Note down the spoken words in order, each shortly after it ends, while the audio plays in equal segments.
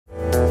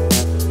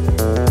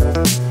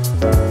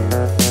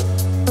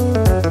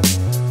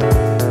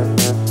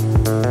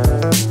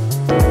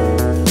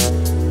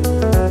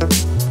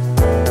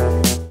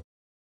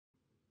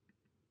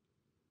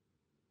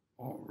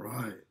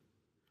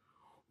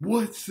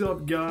What's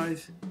up,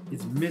 guys?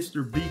 It's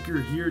Mr. Beaker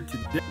here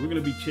today. We're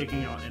gonna be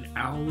checking out an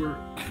hour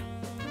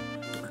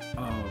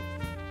of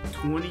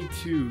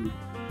 2022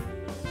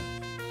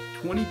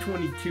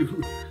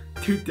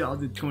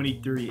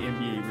 2023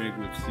 NBA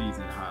regular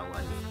season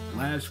highlights.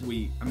 Last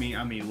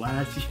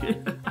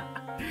year.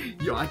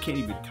 Yo, I can't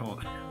even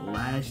talk.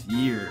 Last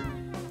year,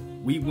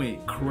 we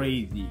went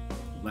crazy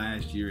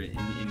last year in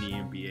the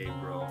NBA,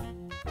 bro.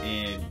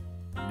 And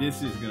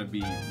this is gonna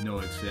be no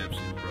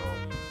exception, bro.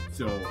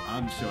 So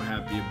I'm so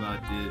happy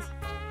about this,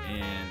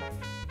 and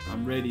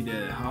I'm ready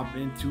to hop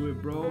into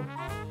it, bro.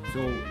 So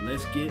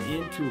let's get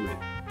into it.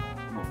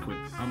 I'm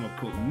gonna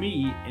put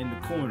me in the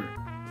corner.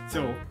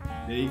 So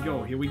there you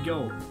go. Here we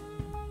go.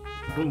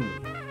 Boom.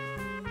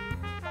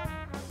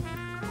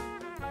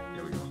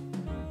 There we go.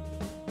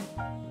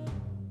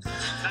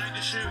 Time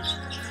to shoot.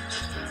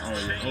 Oh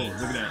yeah. Oh,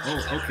 look at that. Oh,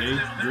 okay.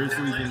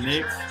 Grizzlies and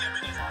Knicks.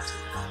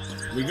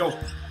 Here we go.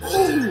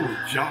 Oh,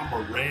 Ja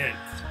Morant.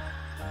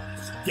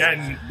 That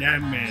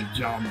man,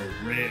 Ja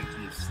Morant,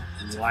 just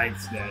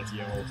likes that,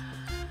 yo.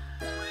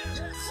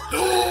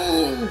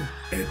 Oh!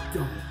 And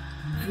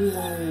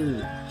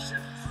whoa!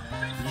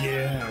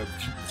 Yeah,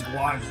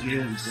 block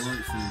Jalen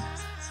Brunson.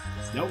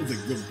 That was a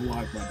good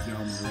block by Ja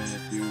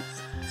Morant, dude.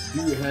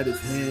 Dude had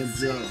his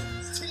hands up.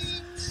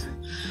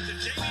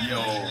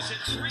 Yo,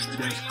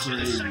 that's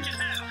crazy.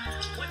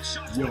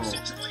 Yo.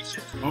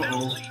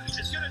 Uh-oh.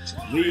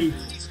 Lee.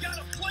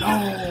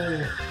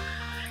 Oh!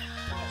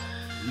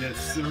 Yes,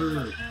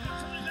 sir.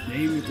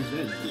 Damian, is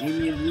that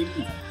Damian Lee?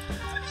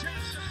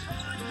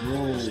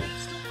 Bro.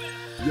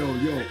 Yo.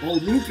 Oh,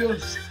 Luka.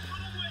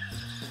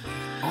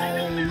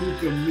 Oh,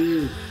 Luka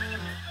missed.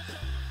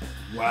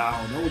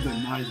 Wow, that was a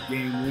nice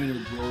game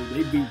winner, bro.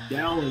 They beat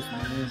Dallas,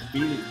 man.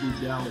 Phoenix beat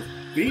Dallas.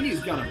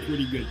 Phoenix got a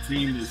pretty good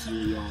team this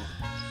year, y'all.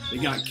 They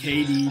got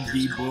KD,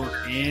 D-Book,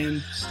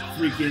 and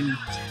freaking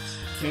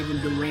Kevin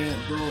Durant,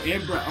 bro.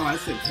 And bro, I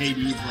said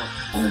KD, bro.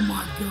 Oh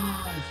my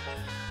God.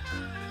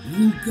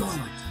 Luka.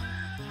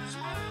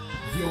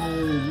 Yo,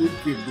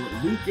 Luka, bro.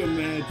 Luka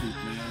Magic,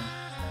 man.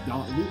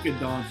 Luka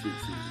Doncic is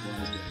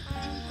right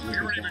there. We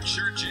weren't even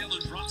sure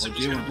Jalen Brunson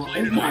was Jalen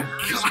going to Brunson. play Oh my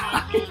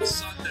God. on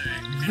Sunday.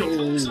 Yo,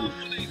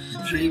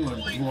 Jalen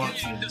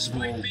Brunson,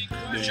 bro. Man, he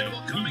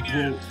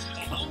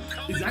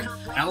broke. Is that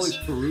Alex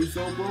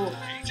Caruso, bro?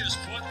 He just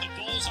put the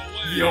Bulls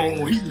away.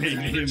 Yo, he made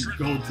him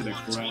go to the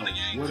crowd.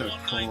 What a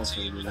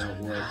crossover that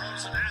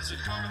was.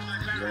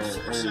 Yo, oh,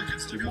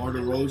 DeMar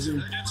DeRozan.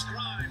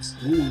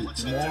 Ooh,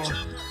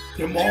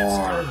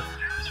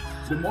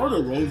 DeMar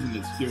DeRozan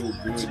is still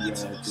good, y'all,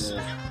 bro.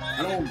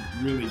 I don't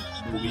really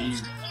believe,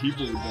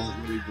 people don't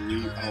really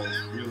believe how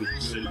really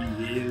good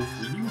he is.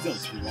 When he was on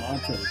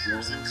Toronto, bro,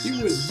 he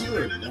was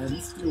good, man.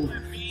 He's still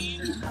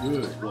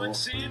good, bro.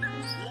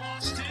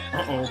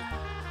 Uh-oh.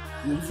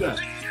 Who's that?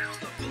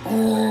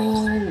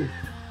 Oh!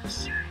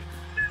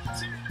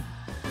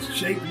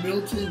 Shake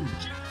Milton.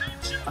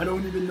 I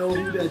don't even know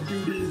who that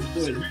dude is,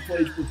 but he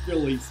plays for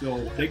Philly, so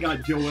they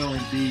got Joel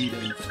Embiid.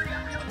 And oh,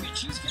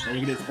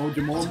 look at this. Oh,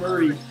 Jamal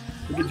Murray.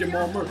 Look at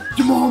Jamal Murray.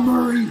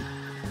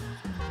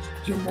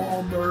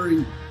 Jamal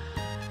Murray.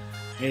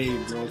 Hey,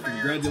 bro,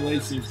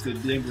 congratulations to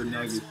Denver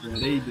Nuggets, bro.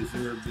 They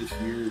deserve this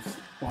year's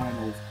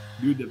finals.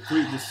 Dude,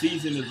 the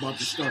season is about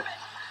to start.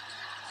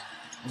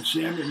 And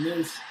Shamet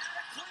missed.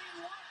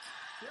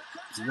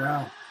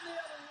 Wow.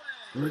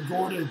 Eric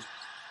Gordon.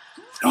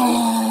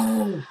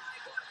 Oh!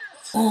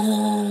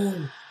 Oh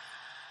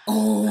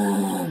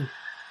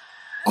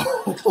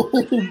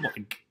my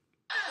God.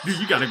 Dude,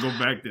 you gotta go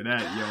back to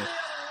that, yo.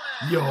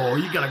 Yo,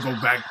 you gotta go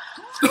back.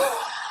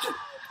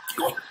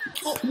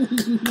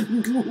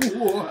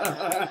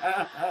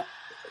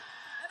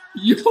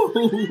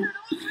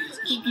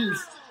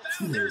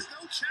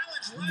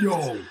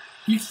 Yo,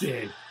 he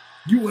said,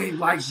 you ain't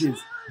like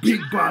this.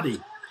 Big body,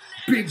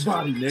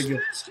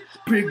 nigga.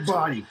 Big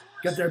body.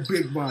 Got that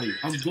big body.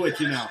 I'm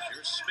glitching out.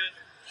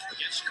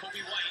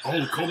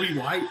 Oh, Kobe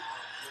White.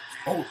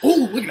 Oh,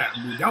 look at that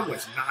move. That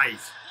was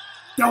nice.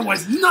 That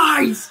was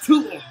nice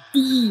to a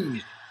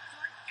beam.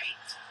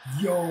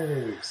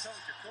 Yo.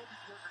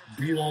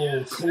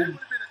 Bro,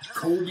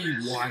 Kobe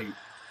White.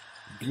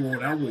 Bro,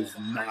 that was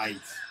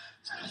nice.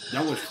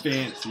 That was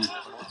fancy.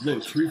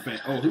 Look, true fan.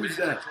 Oh, who's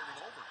that?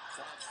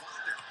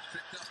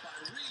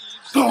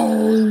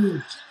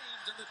 Oh!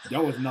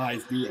 That was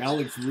nice, dude.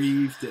 Alex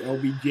Reeves to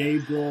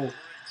LBJ, bro.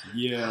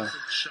 Yeah.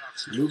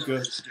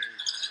 Luka.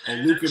 Oh,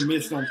 Luka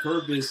missed on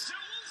purpose.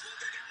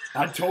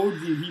 I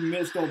told you he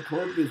missed on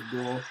purpose,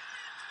 bro.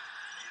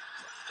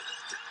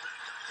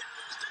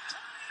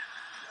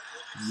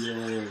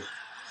 Yo.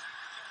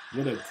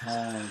 What a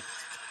time.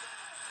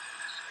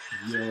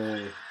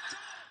 Yo.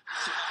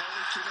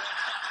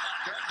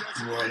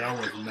 Bro, that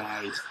was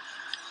nice.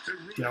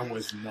 That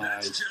was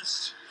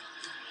nice.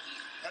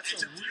 That's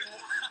a real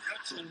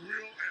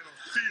and a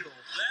feel.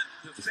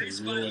 It's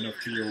a real and a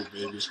feel,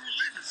 baby.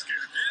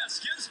 Yeah,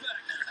 Skid's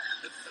back now.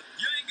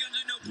 You ain't gonna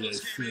do no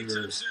post-game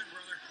anytime soon,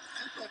 brother. I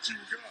thought you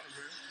were gone,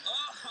 man. Oh,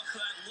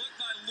 that look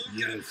by Luka.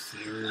 Yes,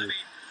 sir.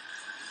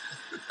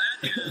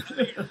 I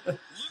mean,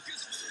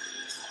 Lucas.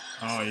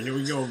 Oh, here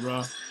we go,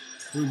 bro.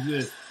 Who's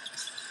this?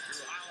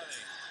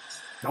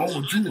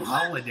 Oh, Drew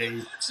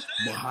Holiday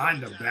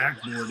behind the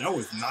backboard. That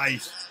was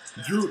nice.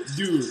 Dude,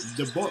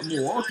 the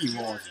Milwaukee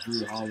lost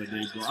Drew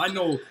Holiday, bro. I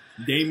know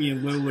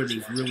Damian Lillard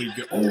is really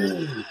good.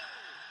 Oh!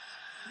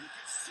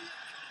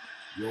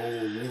 Yo,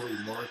 Lori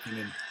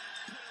Markkinen.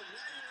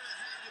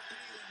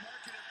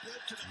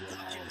 Wow.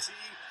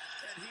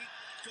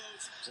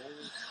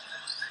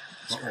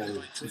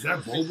 Uh-oh. Is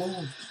that Bobo?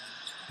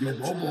 Yo,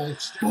 Bobo.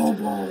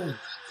 Bobo!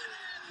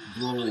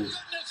 Bro.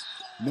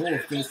 No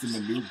offense to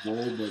Manu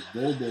Bol, but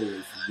Bobo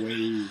is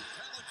way...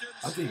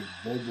 I think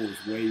Bobo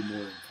is way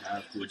more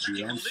impactful,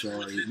 dude. I'm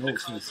sorry. No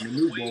offense.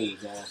 Manu Bol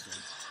was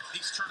awesome.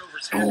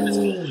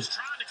 Oh!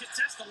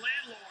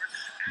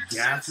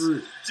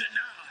 Gafford.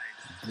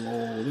 Bro,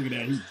 look at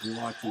that. He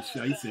blocked the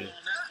shot. He said,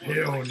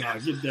 hell nah,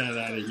 get that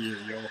out of here,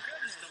 yo.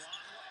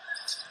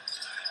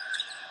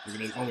 Look at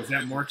that. Oh, is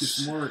that Marcus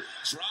Smart?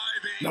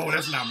 No,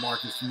 that's not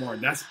Marcus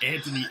Smart. That's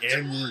Anthony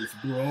Edwards,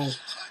 bro.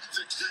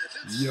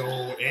 Yo,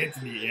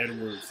 Anthony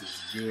Edwards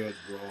is good,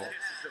 bro.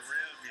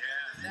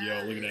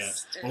 Yo, look at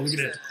that. Oh, look at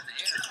that.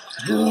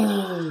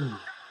 Whoa!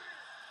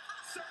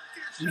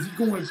 Is he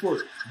going for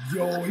it?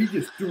 Yo, he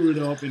just threw it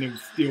up and it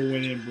still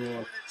went in,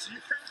 bro.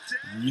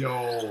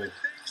 Yo.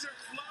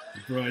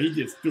 Bro, he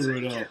just threw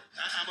it up.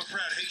 I'm a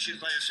proud Haitian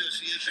by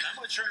association. I'm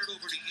going to turn it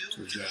over to you.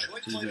 Who's that?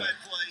 Enjoy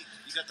play-by-play.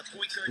 You got the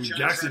point guard,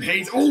 Jackson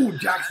Hayes. Oh,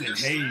 Jackson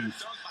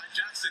Hayes.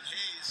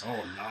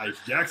 Oh, nice.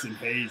 Jackson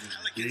Hayes is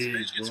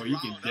big, bro. You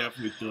can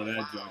definitely throw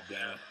that jump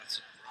down.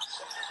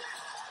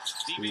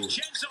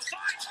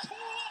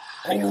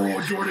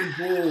 Oh, Jordan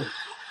Poole.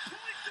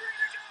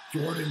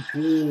 Jordan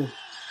Poole.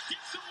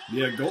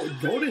 Yeah,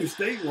 Golden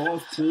State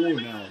lost Poole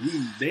now.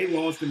 They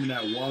lost him in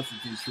that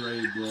Washington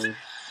trade, bro.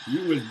 He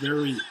was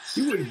very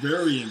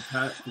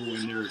impactful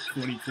in their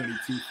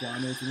 2022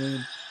 finals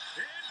win.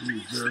 He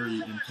was very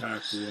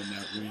impactful in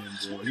that win,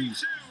 bro.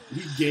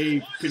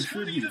 He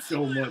contributed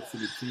so much to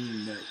the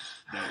team that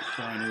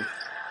final.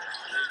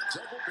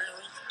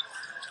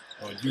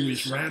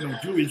 Julius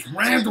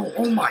Randle.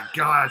 Oh my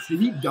gosh, did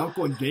he dunk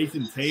on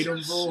Jason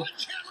Tatum, bro?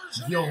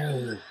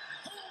 Yo.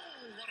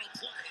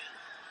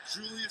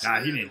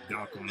 Nah, he didn't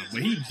dunk on him,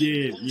 but he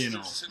did,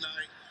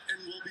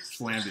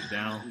 slammed it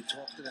down.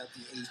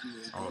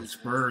 Oh,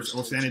 Spurs.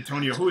 Oh, San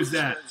Antonio. Who is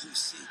that?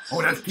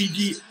 Oh, that's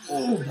PG.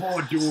 Oh,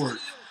 Paul George.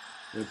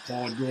 Yeah,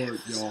 Paul George,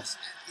 y'all.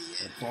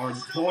 Paul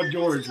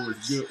George was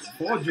good.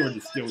 Paul George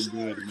is still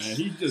good, man.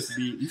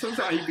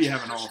 Sometimes he be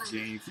having off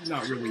games. He's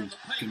not really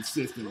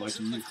consistent like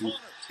he used to.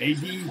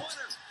 AD.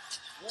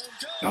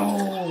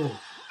 Oh.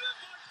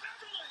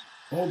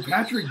 Oh,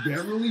 Patrick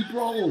Beverly,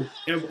 bro.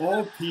 Of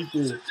all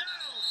people,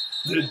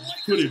 to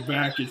put it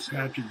back, it's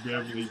Patrick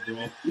Beverly,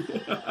 bro.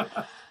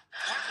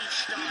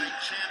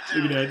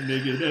 Look at that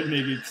nigga. That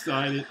nigga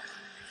excited.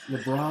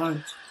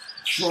 LeBron.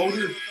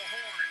 Schroeder.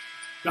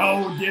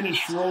 Oh, Dennis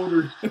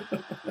Schroeder.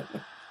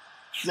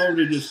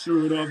 Schroeder just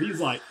threw it up. He's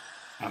like,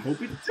 I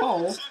hope it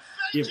falls.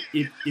 If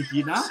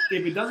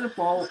it doesn't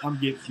fall, I'm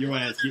getting your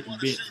ass getting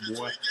bent,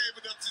 boy.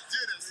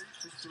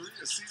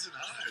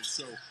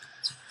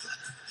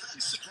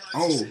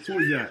 Oh,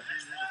 who's that?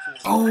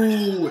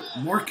 Oh,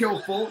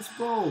 Markelle Fultz,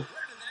 bro.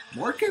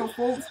 Markelle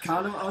Fultz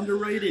kind of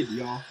underrated,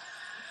 y'all.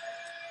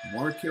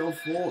 Markelle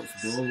Fultz,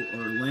 bro.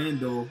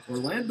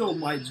 Orlando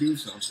might do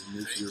something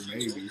this year,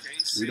 maybe.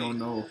 We don't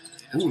know.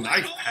 Ooh,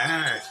 nice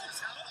pass.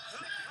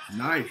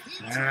 Nice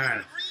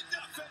pass.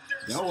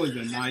 That was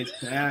a nice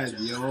pass,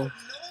 yo.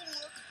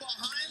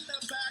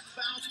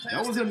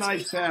 That was a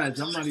nice pass.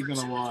 I'm not even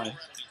gonna lie.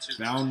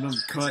 Found them,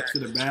 cut to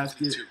the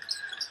basket.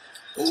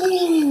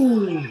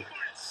 Ooh.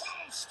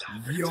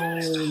 Yo.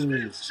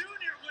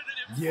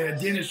 Yeah,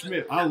 Dennis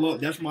Smith.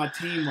 That's my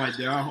team right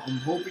there. I'm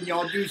hoping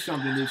y'all do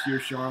something this year,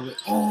 Charlotte.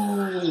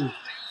 Oh.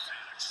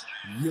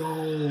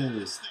 Yo.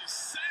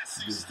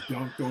 Just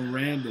dunked on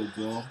Randall,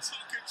 bro.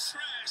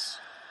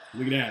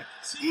 Look at that.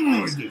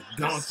 Just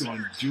dunked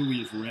on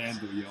Julius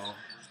Randle, y'all.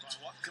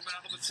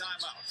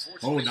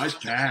 Oh, nice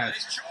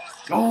pass.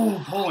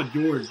 Oh, Paul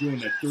George doing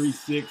that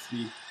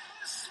 360.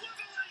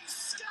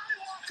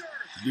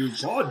 Dude,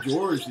 Paul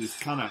George is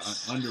kind of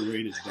an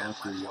underrated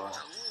dunker, y'all.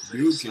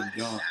 Dude can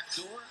dunk.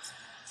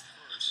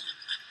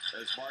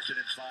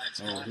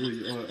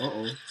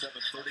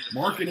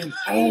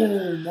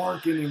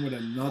 Markkinen with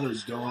another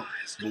dunk.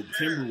 The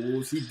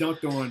Timberwolves. He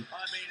dunked on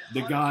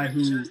the guy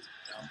who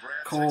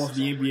caused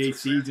the NBA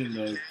season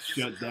to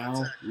shut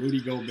down, Rudy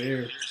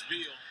Gobert.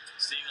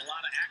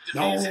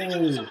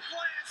 No!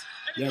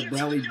 Yeah,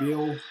 Bradley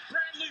Beal.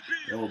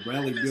 Oh,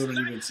 Bradley Beal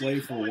doesn't even play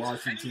for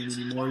Washington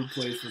anymore. He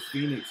plays for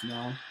Phoenix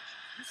now.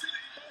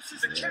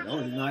 Yeah, that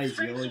was nice,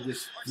 yo. He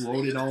just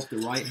floated off the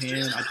right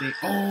hand. I think,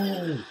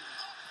 oh!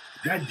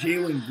 That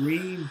Jalen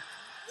Green.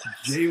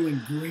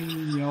 Jalen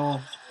Green,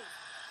 y'all.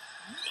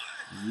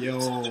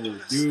 Yo,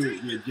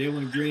 dude. Yeah,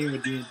 Jalen Green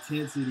with the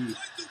intensity.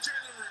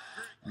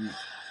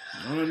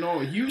 I don't know.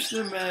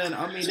 Houston, man,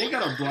 I mean, they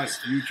got a bright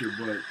future,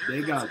 but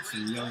they got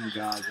some young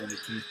guys on the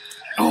team.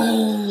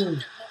 Oh!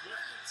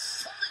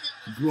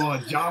 Bro,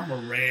 John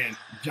Moran.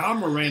 John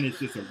Moran is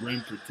just a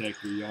rim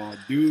protector, y'all.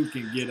 Dude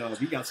can get up.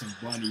 He got some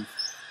bunnies.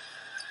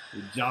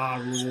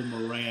 John Rule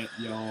Morant,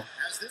 y'all.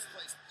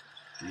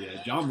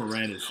 Yeah, John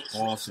Moran is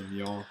awesome,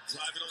 y'all.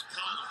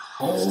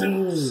 Oh,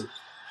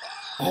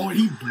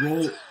 he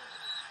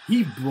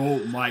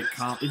broke Mike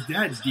Conley. Is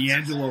that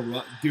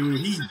D'Angelo?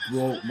 Dude, he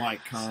broke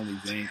Mike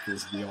Conley's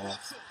ankles, y'all.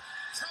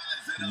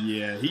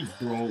 Yeah, he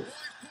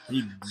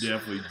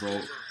definitely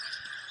broke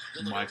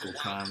Michael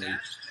Conley.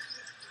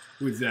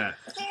 Who's that?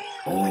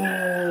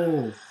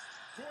 Oh,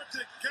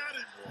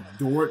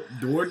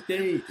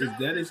 Dorte, is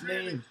that his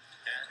name?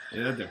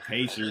 Yeah, the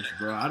Pacers,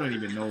 bro. I don't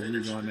even know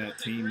who's on that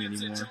team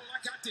anymore.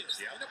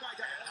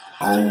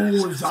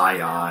 Oh,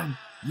 Zion.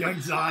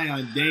 Young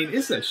Zion. Dang,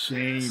 it's a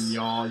shame,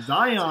 y'all.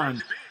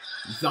 Zion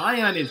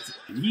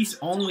he's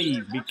only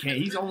a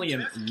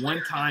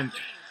one-time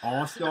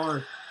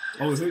All-Star.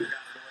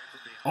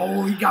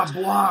 Oh, he got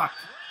blocked.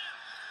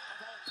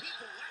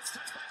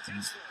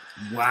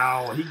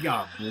 Wow, he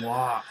got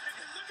blocked.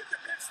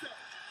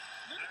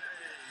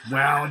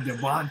 Wow,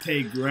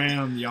 Devontae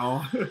Graham,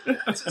 y'all.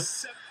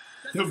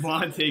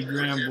 Devontae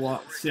Graham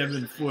blocked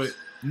 7 foot,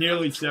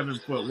 nearly 7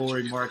 foot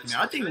Lauri Markkanen.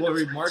 I think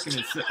Lauri Markkanen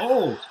is,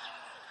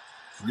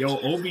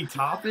 Obi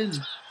Toppin,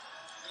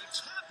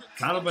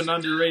 kind of an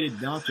underrated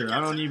dunker. I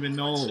don't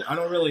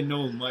really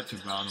know much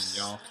about him,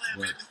 y'all,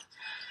 but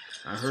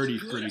I heard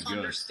he's pretty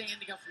good.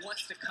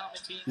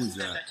 Who's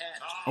that?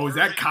 Oh, is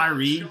that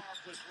Kyrie?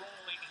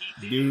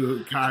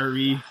 Dude,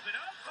 Kyrie.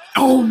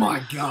 Oh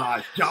my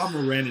gosh, John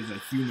Moran is a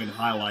human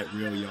highlight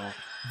reel, y'all.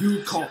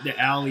 Dude caught the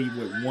alley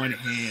with one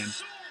hand.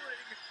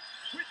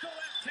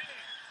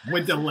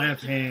 With the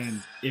left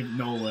hand, if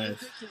no less.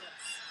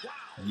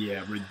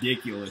 Yeah,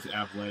 ridiculous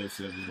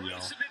athleticism,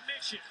 y'all.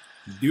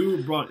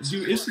 Dude,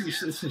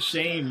 it's a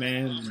shame,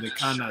 man, the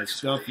kind of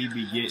stuff he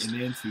be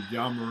getting into,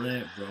 John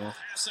Morant, bro.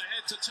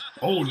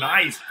 Oh,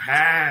 nice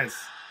pass.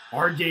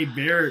 RJ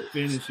Barrett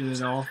finishing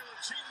it off.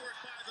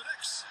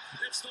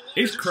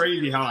 It's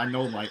crazy how I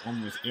know, like,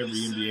 almost every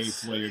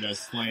NBA player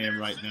that's playing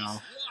right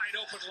now.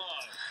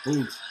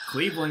 Ooh,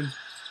 Cleveland.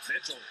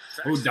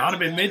 Oh,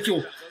 Donovan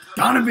Mitchell.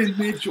 Donovan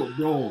Mitchell,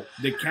 bro.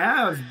 The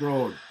Cavs,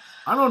 bro.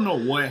 I don't know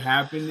what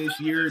happened this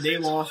year. They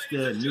lost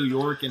to New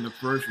York in the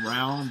first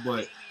round,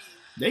 but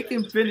they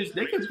can finish.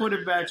 They can put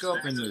it back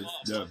up in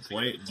the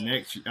play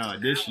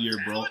this year,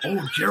 bro.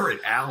 Oh, Jared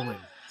Allen.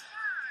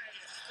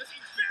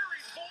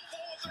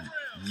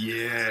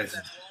 Yes,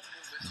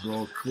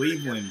 bro.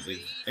 Cleveland.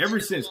 Ever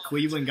since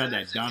Cleveland got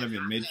that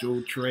Donovan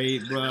Mitchell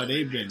trade, bro,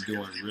 they've been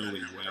doing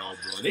really well,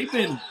 bro. They've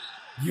been,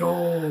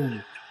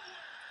 Yo,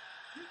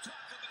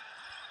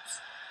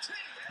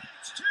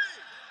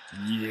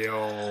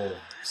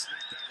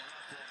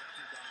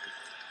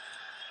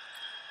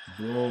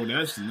 bro,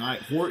 that's not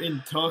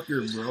Horton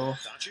Tucker, bro. Oh,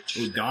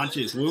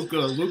 Doncic,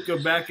 Luka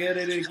back at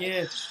it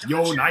again.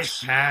 Yo,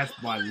 nice pass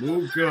by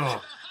Luka.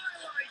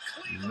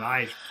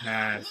 Nice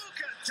pass.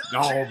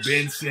 Oh,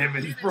 Ben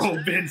Simmons,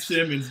 bro. Ben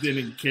Simmons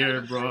didn't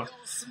care, bro.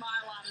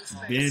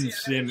 Ben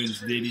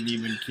Simmons didn't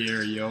even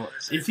care, yo.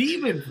 Is he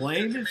even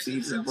playing this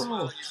season,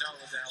 bro?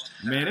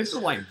 Man, it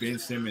feels like Ben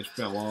Simmons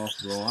fell off,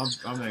 bro.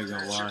 I'm not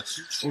gonna lie.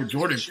 Oh,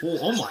 Jordan Poole.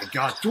 Oh my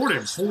God,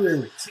 Jordan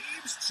Poole.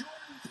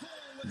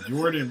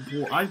 Jordan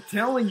Poole. I'm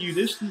telling you,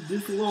 this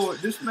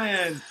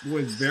man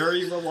was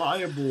very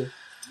reliable.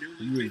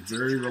 He was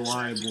very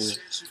reliable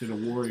to the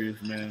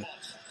Warriors, man.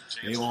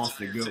 They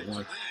lost a good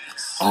one.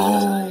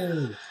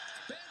 Oh,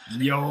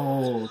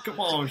 yo, come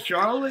on,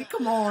 Charlotte.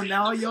 Come on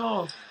now,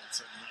 y'all.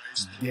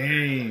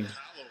 Dang.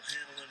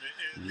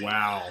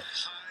 Wow.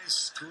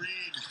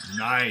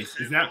 Nice.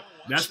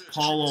 That's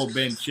Paulo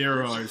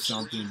Banchero or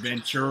something?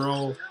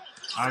 Banchero?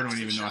 I don't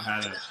even know how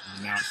to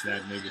pronounce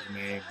that nigga's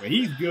name, but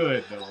he's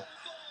good though.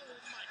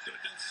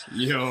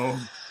 Yo.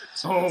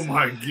 Oh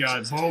my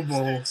God,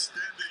 Bobo.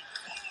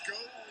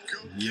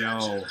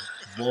 Yo,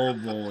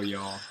 Bobo,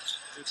 y'all.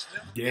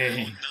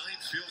 Dang.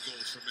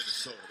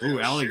 Ooh,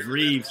 Alex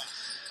Reeves.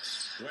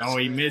 Oh,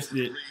 he missed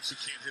it.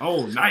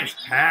 Oh, nice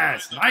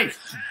pass. Nice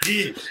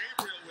dish.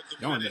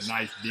 That was a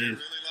nice dish.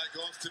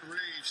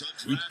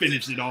 He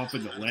finished it off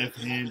with the left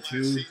hand,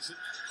 too.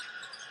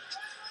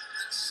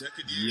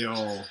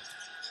 Yo.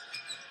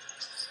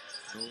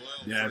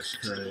 That's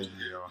crazy,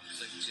 yo.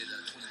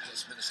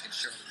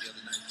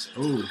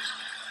 Ooh.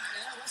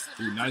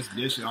 Ooh, nice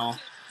dish, y'all.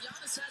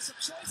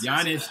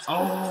 Giannis.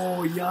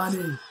 Oh,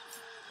 Giannis.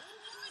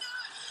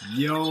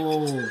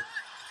 Yo.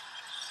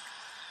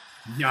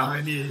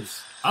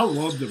 Giannis. I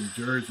love them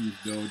jerseys,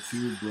 though,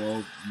 too,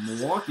 bro.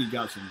 Milwaukee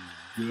got some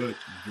good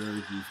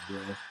jerseys, bro.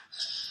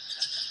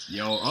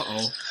 Yo,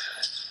 uh-oh.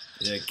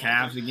 Yeah,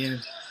 Cavs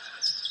again.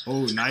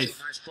 Oh,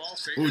 nice.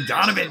 Oh,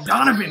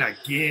 Donovan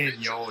again,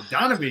 yo.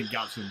 Donovan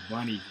got some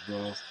bunnies,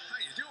 bro.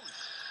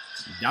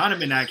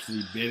 Donovan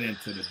actually been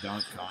into the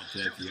dunk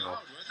contest, yo.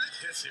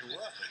 Yes, it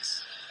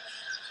was.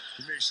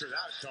 You make sure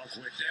that dunk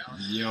went down.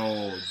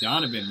 Yo,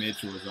 Donovan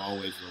Mitchell is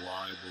always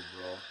reliable,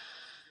 bro.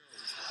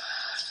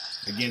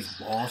 Against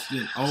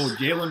Boston. Oh,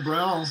 Jaylen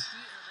Brown.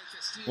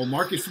 Oh,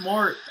 Marcus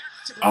Smart.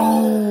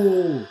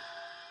 Oh,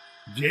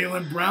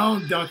 Jaylen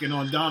Brown dunking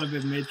on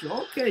Donovan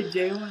Mitchell. Okay,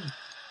 Jaylen.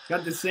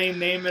 Got the same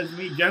name as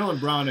me. Jaylen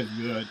Brown is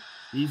good.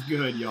 He's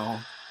good, y'all.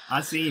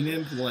 I seen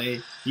him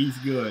play. He's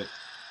good.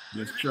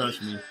 Just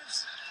trust me.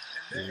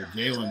 Yeah,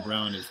 Jaylen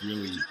Brown has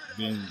really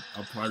been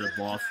a part of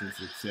Boston's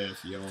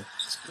success, yo.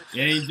 It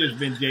ain't just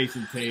been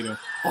Jason Tatum.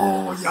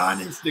 Oh,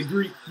 Giannis, the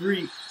Greek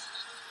Freak.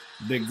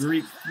 The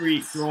Greek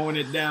Freak throwing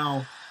it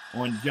down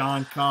on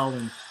John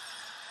Collins.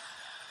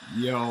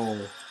 Yo,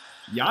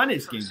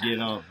 Giannis can get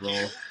up, bro.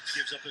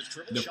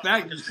 The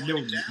fact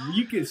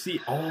you can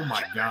see, oh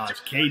my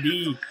gosh,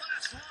 KD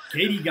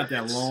got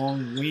that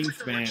long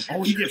wingspan.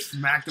 Oh, he just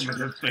smacked him in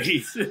the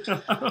face.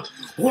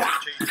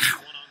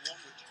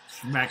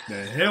 Smacked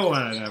the hell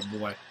out of that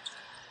boy.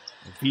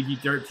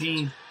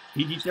 PG-13.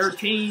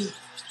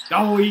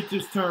 Oh, he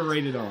just turned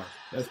rated R.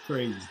 That's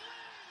crazy.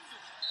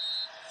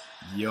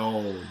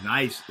 Yo,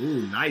 nice.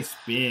 Ooh, nice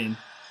spin.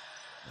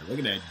 Now look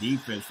at that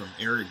defense from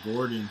Eric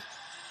Gordon.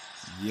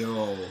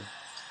 Yo.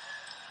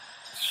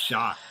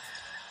 Shocked.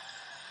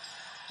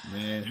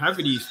 Man, half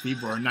of these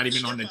people are not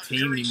even on the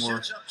team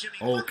anymore.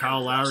 Oh,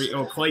 Kyle Lowry.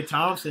 Oh, Klay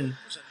Thompson.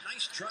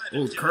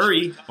 Oh,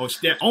 Curry. Oh,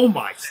 Steph. Oh,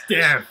 my,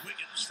 Steph.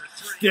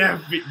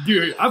 Steph,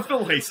 dude, I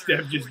feel like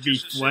Steph just be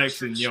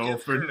flexing, yo.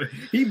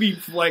 He be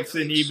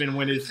flexing even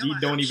when he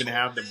don't even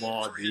have the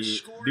ball,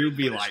 dude. Dude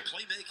be like,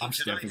 I'm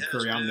Stephen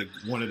Curry. I'm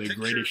one of the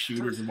greatest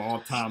shooters of all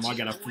time. I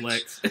gotta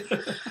flex.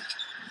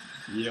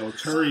 Yo,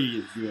 Curry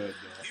is good,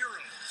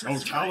 though. Oh,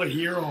 Tyler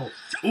Hero.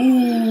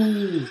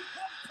 Ooh,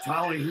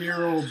 Tyler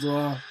Hero,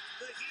 bro.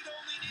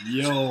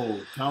 Yo,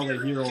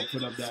 Tyler Hero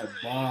put up that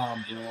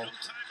bomb, bro.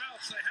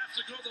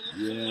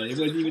 Yeah, it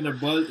wasn't even a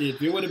buzz.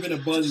 If it would have been a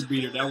buzzer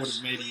beater, that would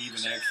have made it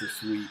even extra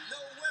sweet.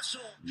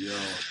 Yo.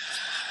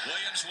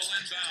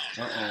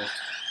 Uh-oh.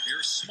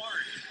 Here's Smart.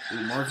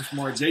 Ooh, Marcus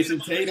Smart. Jason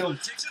Tatum.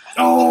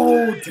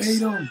 Oh,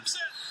 Tatum.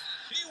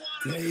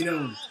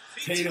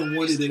 Tatum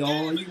wanted it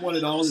all. He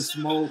wanted all the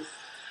smoke.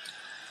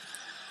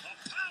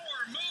 A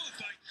power move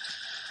by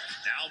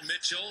now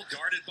Mitchell,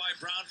 guarded by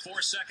Brown.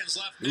 4 seconds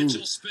left.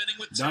 Mitchell spinning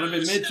with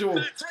Donovan Mitchell.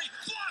 Blocked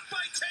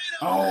by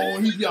Tatum. Oh,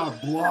 he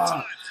got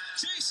blocked.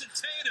 Jason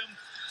Tatum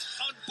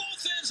on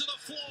both ends of the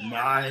floor.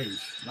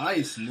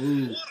 Nice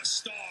move. What a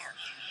star.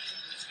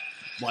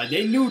 Like,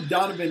 they knew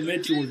Donovan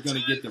Mitchell was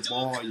gonna get the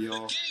ball,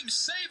 yo.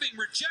 Game-saving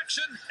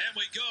rejection, and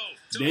we go.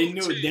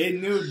 They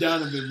knew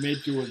Donovan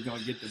Mitchell was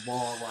gonna get the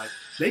ball. Like,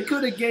 they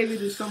could have gave it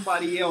to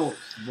somebody else,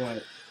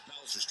 but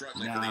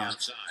nah.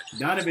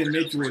 Donovan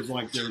Mitchell was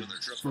like their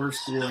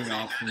first scoring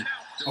option.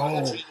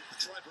 Oh.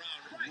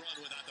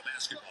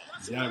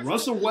 Yeah,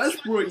 Russell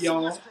Westbrook,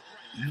 y'all.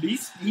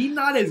 He's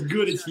not as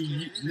good as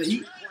he.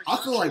 I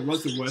feel like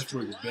Russell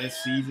Westbrook's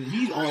best season.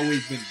 He's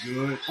always been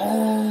good.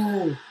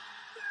 Oh,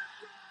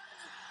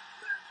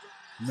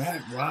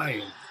 Matt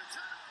Ryan.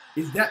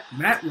 Is that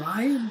Matt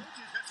Ryan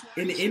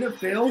in the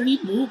NFL? He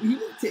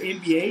went to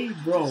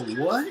NBA, bro.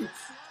 What?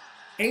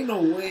 Ain't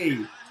no way.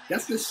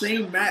 That's the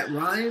same Matt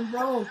Ryan,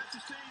 bro.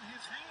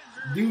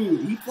 Dude,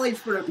 he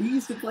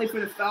used to play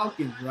for the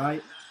Falcons,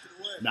 right?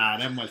 Nah,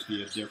 that must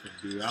be a different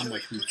dude. I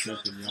must be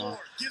tripping, y'all.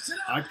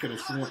 I could have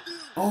sworn.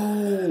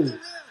 Oh,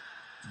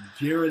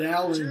 Jared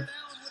Allen.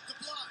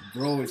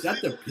 Bro, is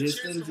that the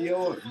Pistons,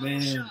 yo?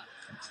 Man,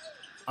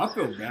 I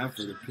feel bad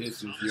for the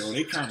Pistons, yo.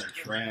 They kind of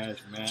trash,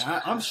 man.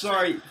 I'm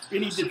sorry.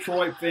 Any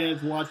Detroit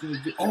fans watching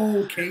this?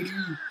 Oh, KD.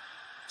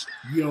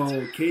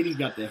 Yo, KD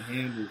got the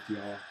handles,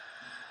 y'all.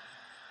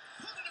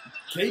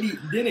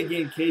 Then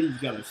again, KD's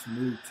got a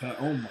smooth touch.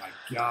 Oh, my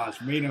gosh.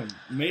 Made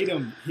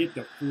him hit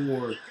the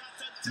floor.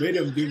 Made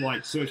him do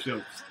like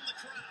push-ups.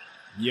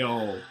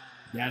 Yo,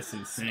 that's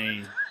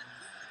insane.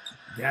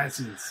 That's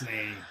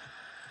insane.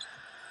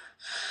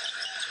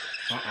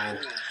 Uh-oh.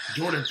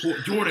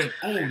 Jordan.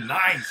 Oh,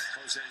 nice.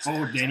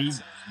 Oh, then he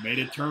made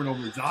a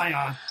turnover.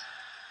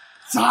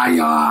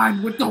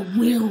 Zion with the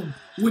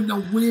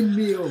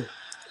windmill.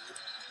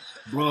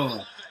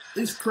 Bruh,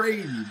 it's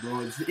crazy,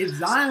 bro. If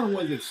Zion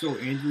wasn't so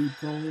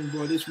injury-prone,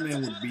 bro, this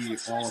man would be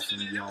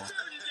awesome, y'all.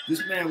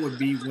 This man would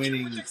be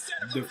winning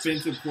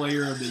Defensive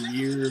Player of the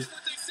Year.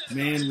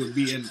 Man would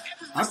be in.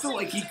 I feel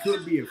like he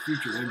could be a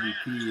future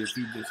MVP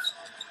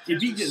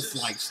if he just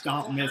like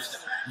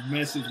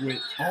messes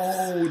with.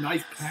 Oh,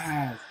 nice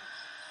pass.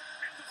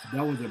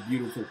 That was a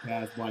beautiful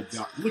pass by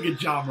John. Look at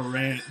John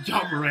Morant.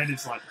 John Morant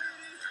is like,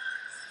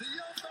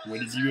 what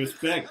did you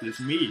expect?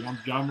 It's me. I'm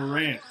John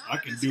Morant. I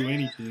can do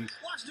anything.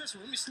 Watch this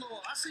one. Let me slow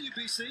up. I see you,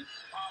 BC.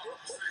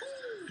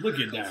 Look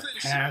at that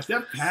pass.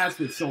 That pass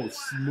was so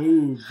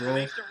smooth,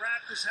 bro.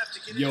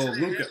 Yo,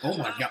 Luka. Oh,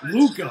 my God.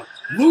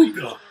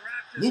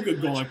 Luka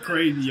going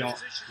crazy, y'all.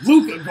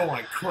 Luka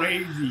going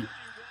crazy.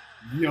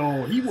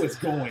 Yo, he was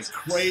going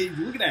crazy.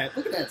 Look at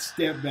that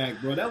step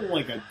back, bro. That was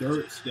like a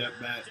dirt step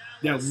back.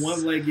 That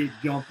one-legged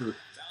jumper.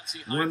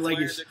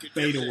 One-legged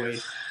fadeaway.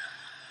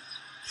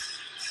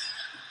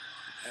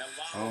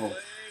 Oh.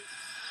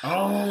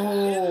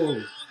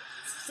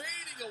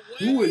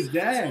 Who is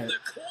that?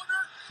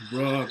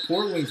 Bruh,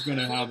 Portland's going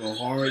to have a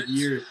hard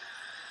year.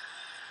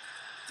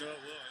 Oh, well,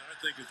 I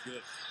think it's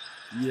good.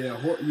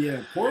 Yeah,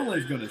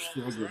 Portland's gonna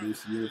struggle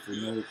this year for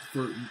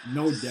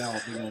no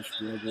doubt. They're gonna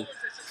struggle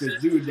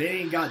because dude, they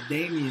ain't got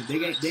Damian. They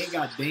ain't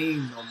got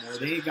Dame no more.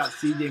 They ain't got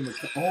CJ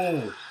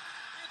McCollum.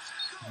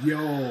 Oh,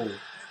 yo,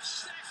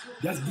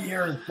 that's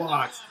De'Aaron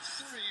Fox.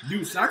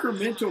 Dude,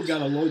 Sacramento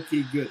got a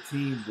low-key good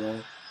team,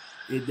 bro.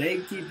 If they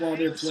keep all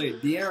their play,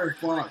 De'Aaron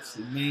Fox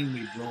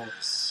mainly, bro.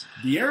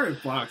 De'Aaron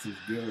Fox is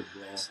good,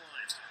 bro.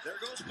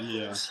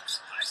 Yeah.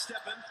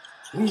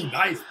 Ooh,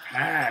 nice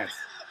pass.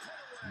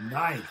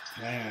 Nice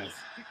pass.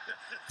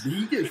 Did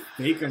he just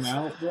fake him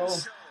out, bro?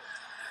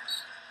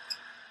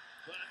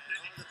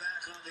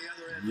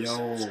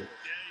 Yo,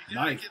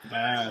 nice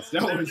pass.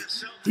 That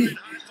was he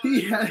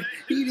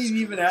didn't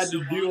even have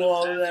to do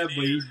all of that,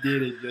 but he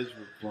did it just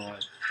for fun.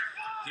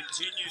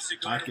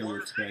 I can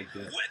respect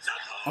that.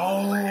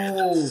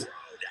 Oh,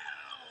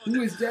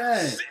 who is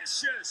that?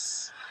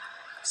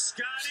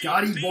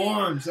 Scotty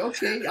Barnes.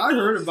 Okay, I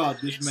heard about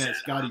this man,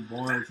 Scotty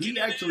Barnes. He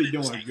actually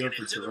doing good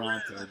for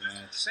Toronto,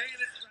 man.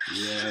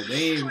 Yeah,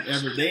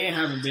 they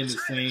haven't been the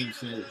same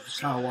since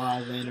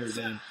Kawhi Leonard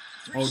and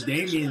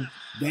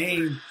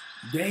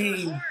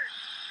Dame.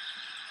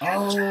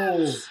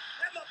 Oh,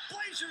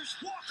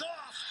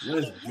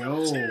 let's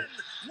go.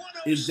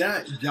 Is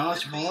that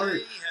Josh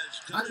Hart?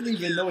 I didn't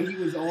even know he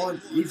was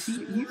on. He's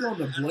on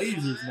the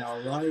Blazers now,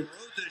 right?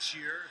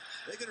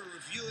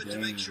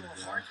 Dang,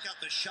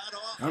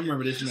 I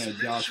remember this man,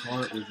 Josh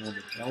Hart, was on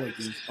the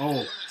Pelicans.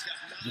 Oh,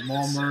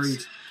 Jamal Murray.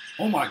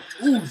 Oh my,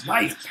 ooh,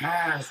 nice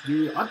pass,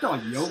 dude. I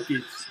thought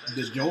Jokic,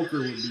 the Joker,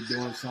 would be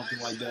doing something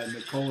like that.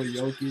 Nikola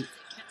Jokic,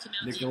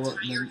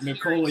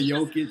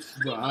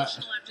 but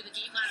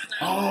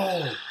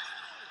oh.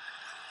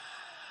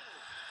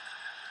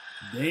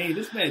 Dang,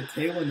 this man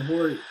Taylor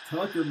Horton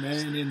Tucker,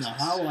 man, in the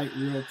highlight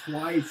reel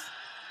twice.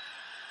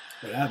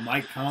 But that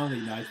Mike Conley,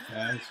 nice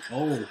pass.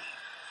 Oh.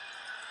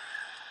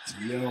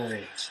 Yo.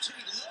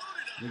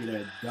 Look at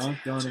that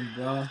dunk on him,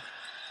 bro.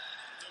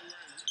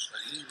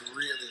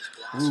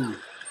 Ooh.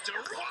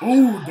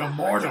 Ooh,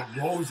 DeMar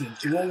DeRozan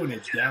throwing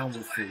it down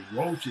with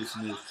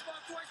ferociousness.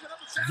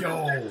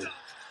 Yo.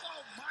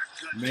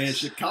 Man,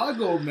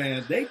 Chicago,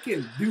 man, they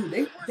can do,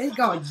 they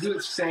got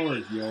good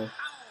stars, yo.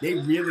 They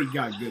really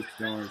got good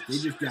stars. They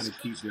just got to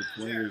keep their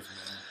players,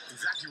 man.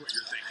 Exactly what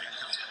you're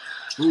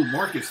thinking. Ooh,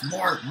 Marcus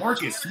Smart.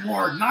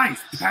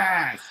 Nice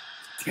pass.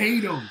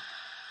 Tatum.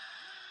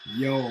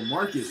 Yo,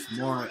 Marcus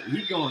Smart.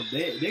 They're going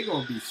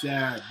to be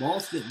sad.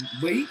 Boston,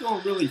 but he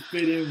going to really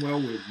fit in well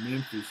with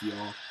Memphis,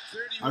 y'all.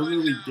 I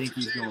really think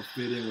he's going to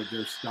fit in with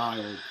their style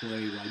of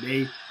play. Like,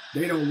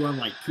 they don't run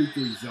like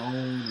 2-3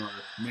 zone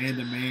or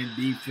man-to-man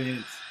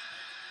defense.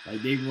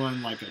 Like, they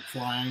run like a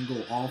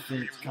triangle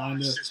offense,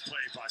 kind of.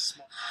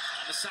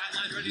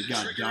 You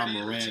got John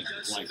Morant,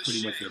 like,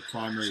 pretty much their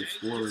primary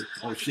scorer.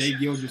 Oh, Shai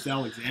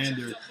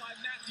Gilgeous-Alexander.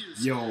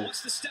 Yo,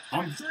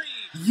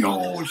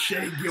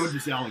 Shai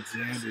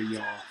Gilgeous-Alexander,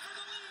 y'all.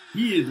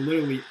 He is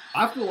literally,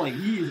 I feel like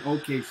he is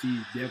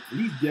OKC's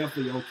he's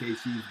definitely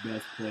OKC's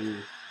best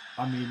player.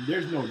 I mean,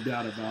 there's no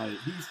doubt about it.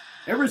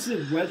 Ever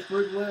since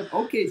Westbrook left,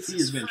 OKC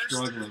has been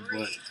struggling,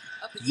 but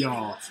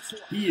y'all,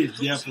 he is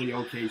definitely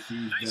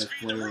OKC's best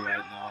player right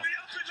now.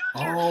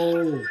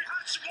 Oh,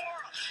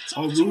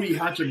 Rui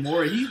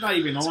Hachimura. He's not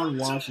even on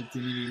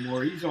Washington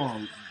anymore. He's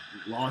on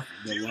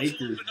the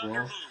Lakers,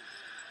 bro.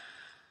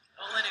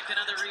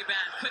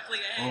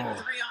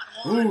 Oh,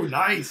 ooh,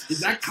 nice. Is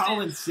that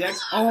Colin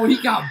Sexton? Oh,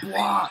 he got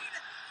blocked.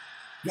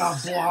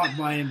 Got blocked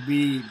by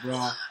Embiid,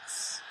 bro.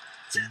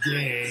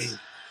 Dang.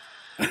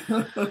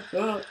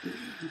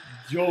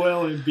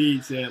 Joel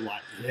Embiid said,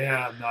 like,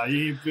 yeah, no,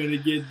 he ain't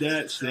finna get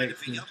that,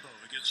 Sexton.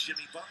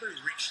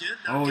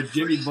 Oh,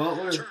 Jimmy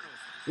Butler.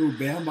 Ooh,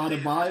 Bam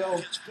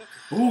Adebayo.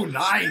 Ooh,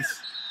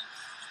 nice.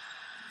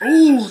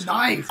 Ooh,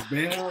 nice,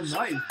 Bam.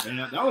 Nice,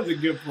 Bam. That was a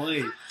good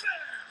play.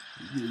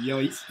 Yo,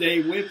 he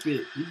stayed with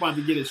it. He about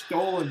to get it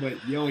stolen,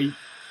 but, yo, he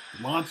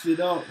launched it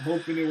up,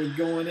 hoping it was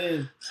going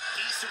in.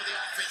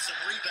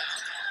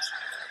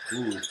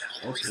 Ooh,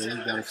 okay,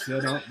 we got to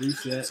set up,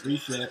 reset.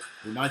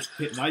 Nice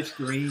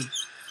screen.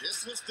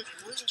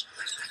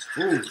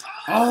 Ooh.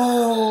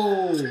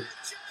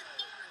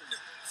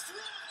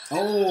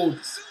 Oh,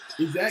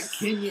 is that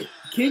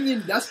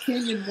Kenyon, that's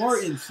Kenyon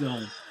Martin's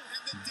son.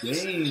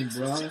 Dang,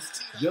 bro.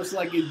 Just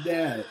like his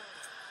dad.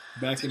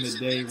 Back in the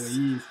day when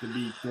he used to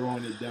be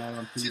throwing it down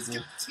on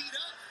people.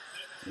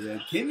 Yeah,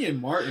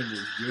 Kenyon Martin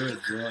is good,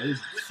 bro. His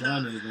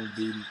son is going to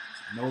be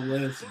no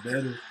less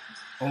better.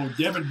 Oh,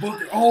 Devin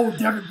Booker. Oh,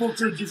 Devin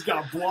Booker just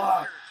got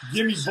blocked.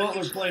 Jimmy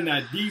Butler playing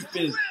that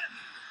defense.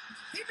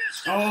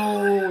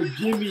 Oh,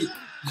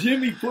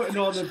 Jimmy putting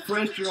all the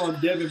pressure on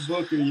Devin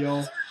Booker,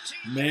 yo.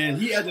 Man,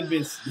 Devin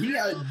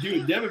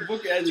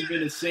Booker hasn't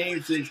been the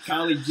same since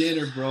Kylie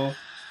Jenner, bro.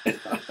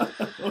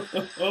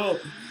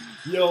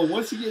 Yo,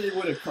 once you get in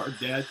with a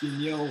Kardashian,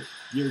 yo,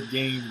 your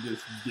game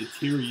just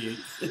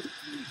deteriorates.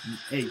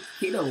 Hey,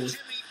 kiddos,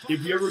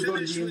 if you ever go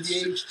to the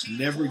NBA,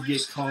 never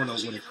get caught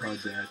up with a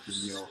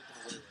Kardashian, yo.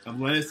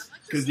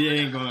 Because it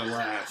ain't going to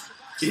last.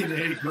 It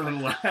ain't going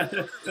to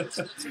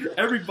last.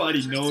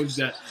 Everybody knows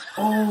that.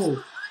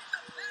 Oh,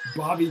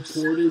 Bobby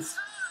Portis.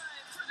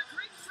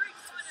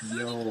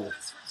 Yo.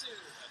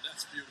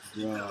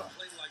 Bruh.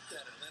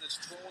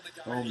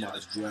 Oh my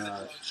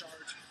gosh.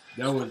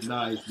 That was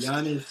nice.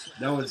 Giannis,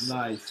 that was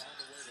nice.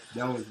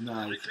 That was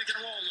nice.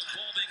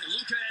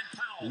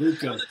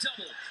 Luka.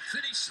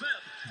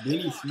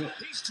 Vinny Smith.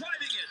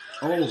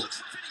 Oh.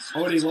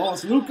 Oh, they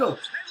lost Luka.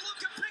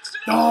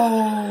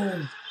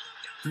 Oh.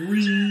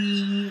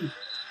 3.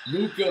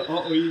 Luka.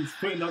 Uh-oh, he's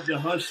putting up the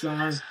hush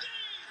sign.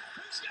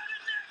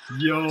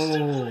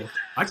 Yo.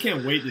 I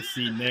can't wait to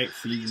see next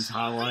season's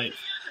highlights.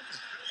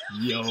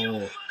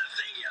 Yo.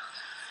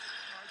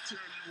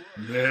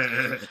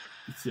 Man.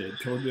 He said,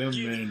 told them,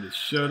 man, to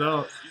shut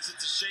up.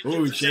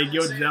 Oh, Shai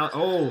Gilgeous out.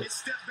 Oh.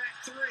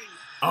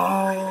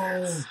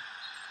 Oh.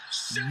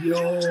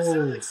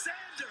 Yo.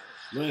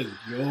 Let's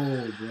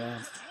go, bro.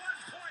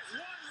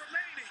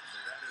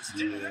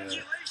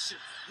 Yeah.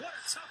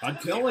 I'm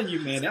telling you,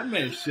 man, that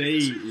man Shai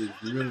is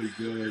really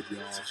good,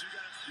 y'all.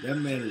 That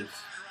man is,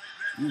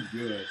 he's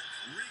good.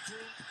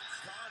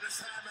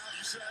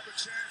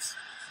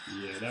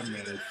 Yeah, that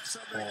man is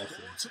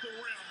awesome.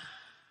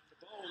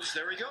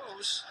 There he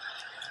goes.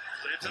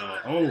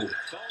 Oh.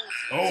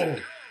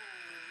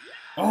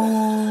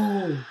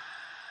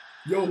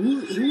 Yo,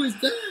 who is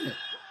that?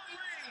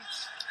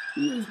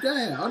 Who is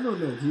that? I don't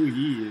know who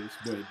he is,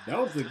 but that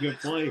was a good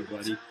play,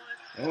 buddy.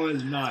 That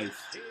was nice.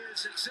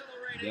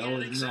 That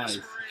was nice.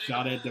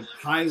 Shot at the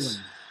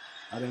pylon.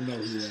 I don't know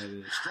who that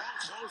is. Strong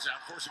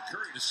closeout, forcing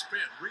Curry to spin.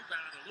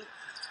 Rebound a little.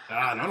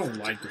 God, I don't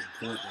like them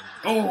Portland.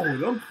 Oh,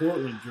 them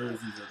Portland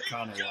jerseys are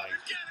kind of like,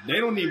 they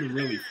don't even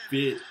really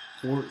fit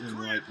Portland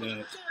like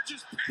that.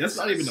 That's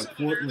not even a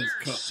Portland's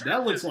cup.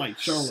 That looks like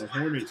Charlotte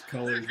Hornets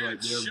colors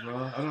right there,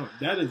 bro.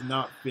 That does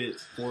not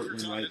fit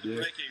Portland right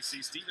there.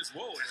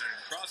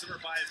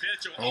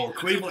 Oh,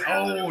 Cleveland.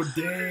 Oh,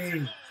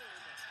 dang.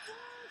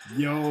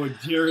 Yo,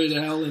 Jared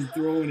Allen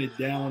throwing it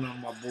down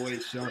on my boy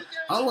Charlotte.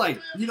 I'm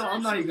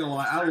not even gonna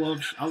lie.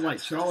 I like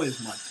Charlotte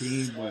as my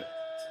team, but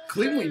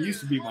Cleveland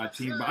used to be my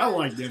team, but I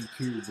like them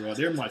too, bro.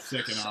 They're my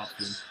second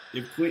option.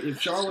 If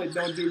Charlotte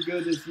don't do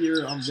good this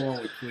year, I'm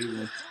going with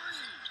Cleveland.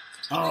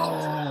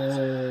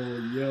 Oh,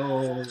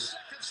 yo.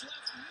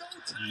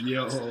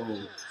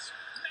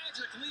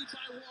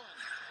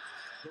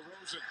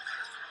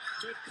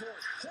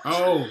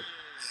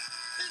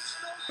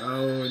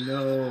 Oh,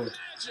 no.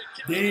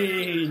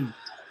 Dang.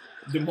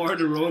 DeMar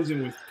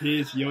DeRozan was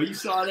pissed. Yo, you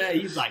saw that?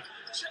 He's like,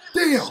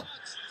 damn.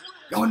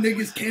 Y'all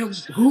niggas can't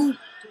hoop.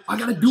 I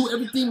gotta do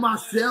everything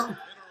myself.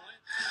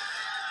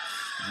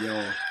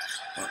 Yo.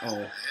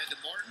 Uh-oh.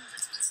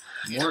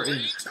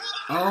 Martin.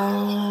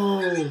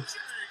 Oh.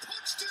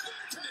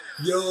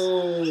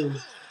 Yo.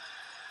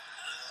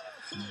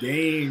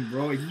 Dang,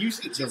 bro.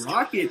 The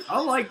Rockets, I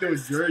like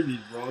those jerseys,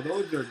 bro.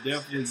 Those are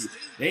definitely,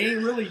 they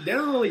don't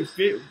really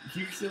fit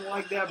Houston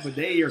like that, but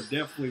they are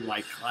definitely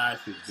like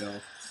classic,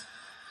 though.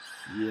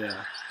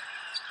 Yeah.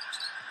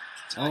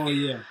 Oh,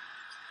 yeah.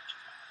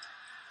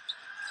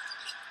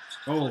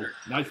 Oh,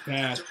 nice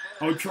pass.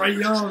 Oh, Trae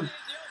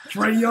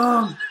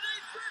Young.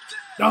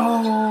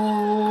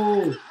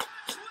 Oh.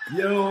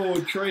 Yo,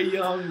 Trae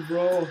Young,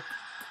 bro.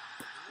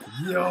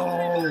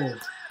 Yo.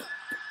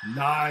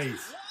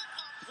 Nice.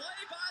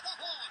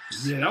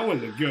 Yeah, that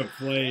was a good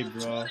play,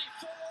 bro.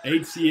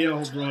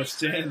 ACL, bro.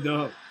 Stand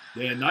up.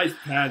 Yeah, nice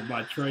pass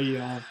by Trae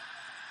Young.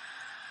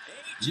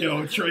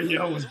 Yo, Trae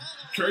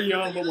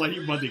Young looked like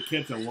he about to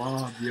catch a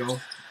lob, yo.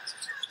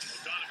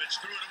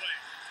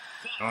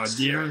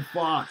 De'Aaron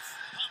Fox.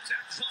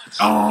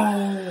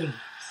 Oh.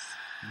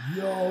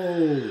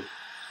 Yo.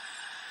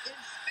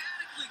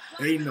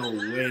 Ain't no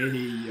way,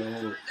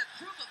 yo.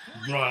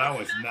 Bro, that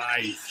was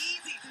nice.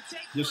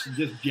 Just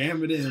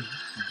jam it in.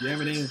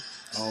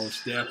 Oh,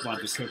 Steph about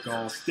to cook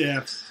off.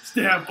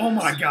 Steph. Oh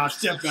my gosh,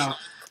 Steph out.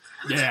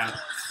 Yeah,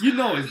 you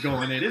know it's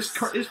going in. It's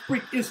Steph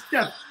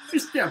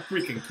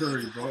freaking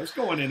Curry, bro. It's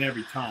going in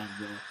every time,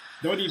 bro.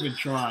 Don't even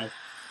try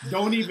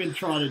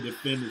to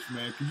defend this,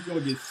 man, because you're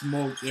gonna get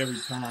smoked every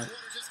time.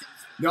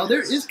 Now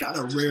it's kind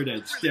of rare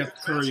that Steph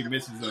Curry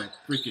misses a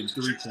freaking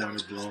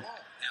 3-pointer, bro.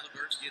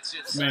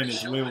 This man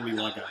is literally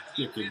like a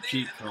freaking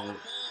cheat code.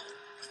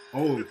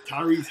 Oh,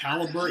 Tyrese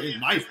Halliburton,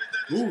 nice.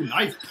 Ooh,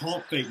 nice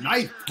pump fake.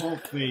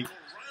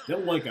 That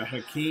looked like a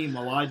Hakeem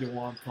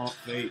Olajuwon pump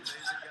fake.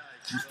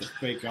 Used to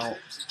fake out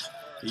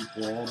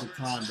people all the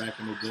time back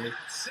in the day.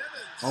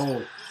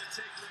 Oh,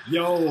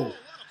 yo.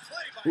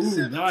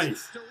 Ooh,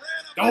 nice.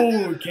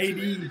 Oh,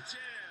 KD.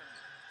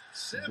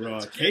 Bro,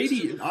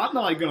 KD, I'm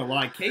not gonna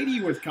lie,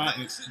 KD was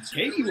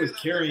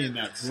carrying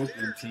that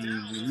Brooklyn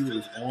team when he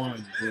was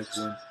on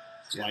Brooklyn.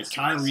 Like,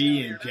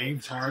 Kyrie and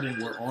James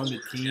Harden were on the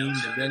team,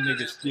 but them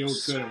niggas still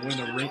couldn't win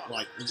a ring.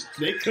 Like,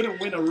 they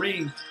couldn't win a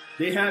ring.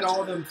 They had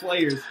all them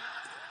players.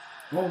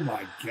 Oh,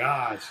 my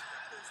gosh.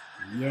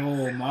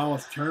 Yo,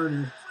 Miles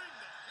Turner.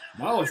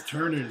 Miles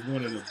Turner is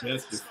one of the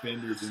best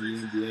defenders in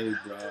the NBA,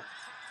 bro.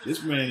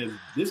 This man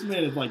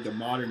is like the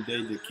modern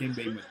day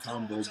Dikembe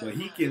Mutombo, but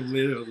he can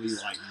literally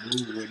like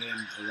move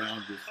within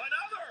around this.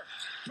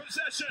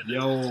 Possession.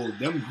 Yo,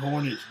 them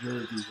Hornets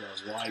jerseys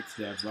are like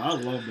that, bro. I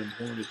love them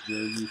Hornets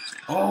jerseys.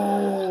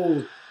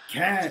 Oh,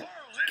 Cat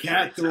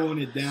throwing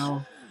it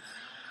down.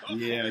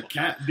 Yeah,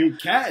 Cat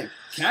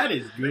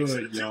is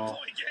good, y'all.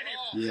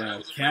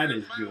 Yeah, Cat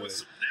is good.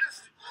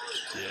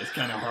 Yeah, it's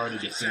kind of hard to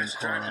defend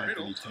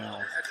Karl-Anthony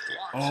Towns.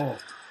 Oh.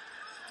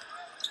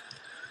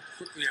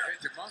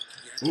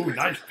 Ooh,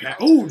 nice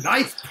pass. Ooh,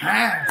 nice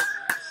pass.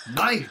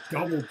 Nice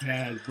double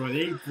pass, bro.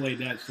 They played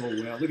that so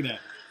well. Look at that.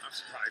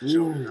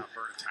 Ooh.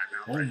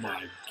 Oh,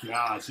 my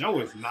gosh. That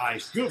was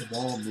nice. Good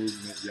ball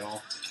movement,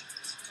 y'all.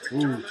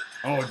 Ooh.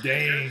 Oh,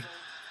 dang.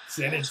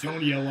 San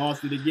Antonio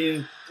lost it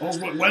again.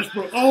 Oh,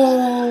 Westbrook.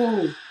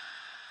 Oh!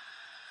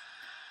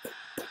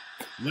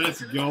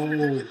 Let's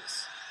go.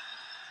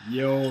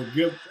 Yo,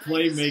 good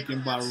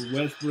playmaking by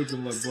Westbrook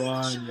and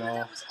LeBron,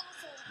 y'all.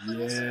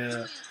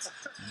 Yeah.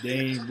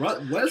 Dang.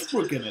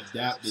 Westbrook can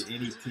adapt to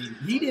any team.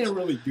 He didn't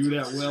really do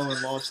that well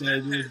in Los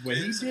Angeles, but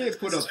he did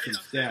put up some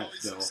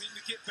stats, though.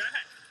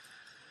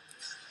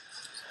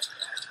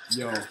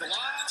 Yo.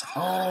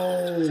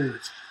 Oh.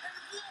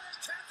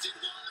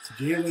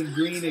 Jalen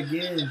Green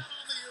again.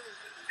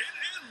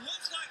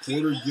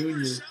 Porter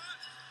Jr.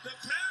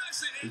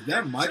 Is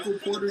that Michael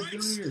Porter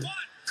Jr.?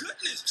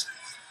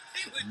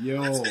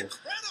 Yo.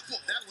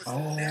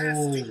 Oh.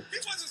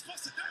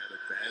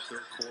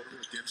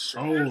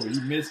 Oh, he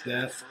missed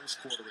that.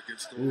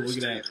 Oh, look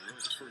at that.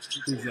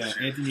 Who's that?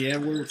 Anthony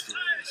Edwards?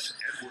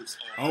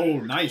 Oh,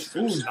 nice.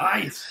 Oh,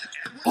 nice.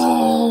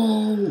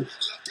 Oh.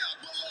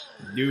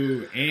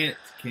 Dude, Ant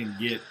can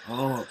get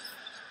up.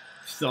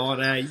 Saw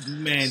that.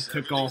 Man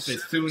took off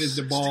as soon as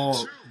the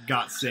ball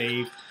got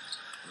saved.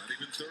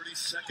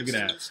 Look at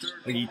that.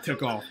 Like he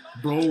took off.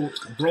 Bro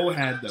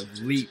had the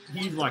leap.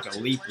 He's like a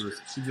leaper.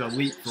 He's a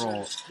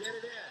leapfrog.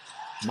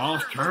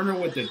 Miles Turner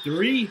with the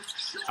three?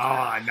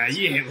 Ah, nah,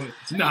 you ain't.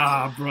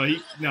 Nah, bro.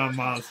 Nah,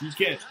 Miles. You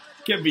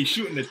can't be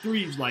shooting the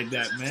threes like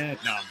that, man.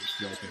 Nah, I'm just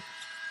joking.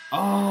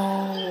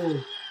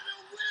 Oh.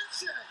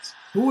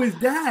 Who is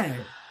that?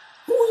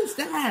 Who is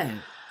that?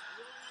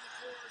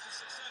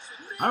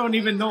 I don't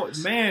even know.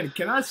 Man,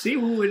 can I see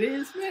who it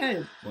is,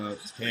 man? Well,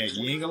 hey,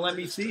 you ain't gonna let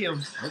me see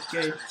him.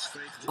 Okay.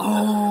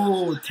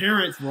 Oh,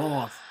 Terrence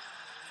Ross.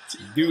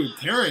 Dude,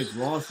 Terrence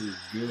Ross is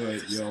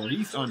good, yo.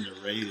 He's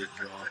underrated,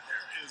 bro.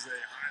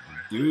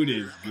 Dude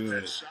is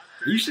good.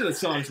 You should have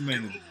saw this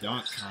man in the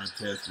dunk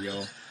contest,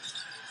 yo.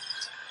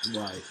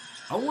 Like,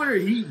 I wonder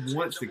if he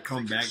wants to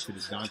come back to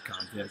the dunk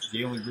contest.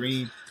 Jalen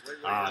Green.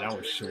 Ah, that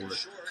was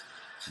short.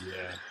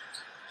 Yeah.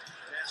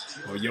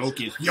 Oh,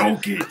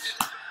 Jokic.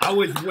 I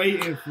was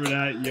waiting for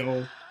that,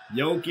 yo.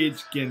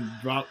 Jokic can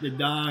drop the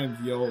dimes,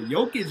 yo.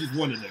 Jokic is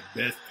one of the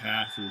best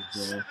passers,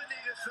 bro.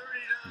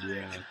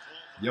 Yeah.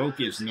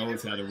 Jokic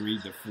knows how to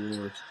read the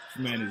floor. This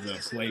man is a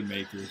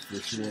playmaker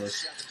for sure.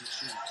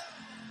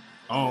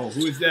 Oh,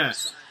 who is that?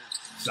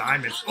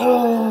 Simon.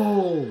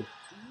 Oh!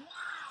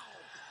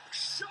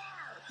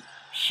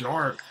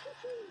 Sharp.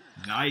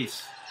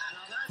 Nice.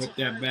 Put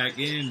that back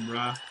in,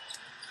 bruh.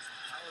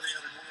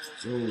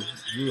 Oh,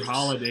 Drew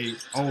Holiday.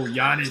 Oh,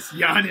 Giannis.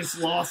 Giannis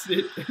lost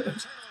it.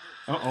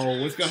 Uh-oh,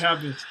 what's going to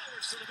happen?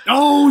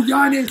 Oh,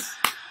 Giannis.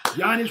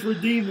 Giannis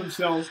redeemed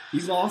himself.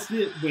 He lost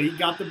it, but he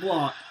got the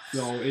block.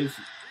 So, it's...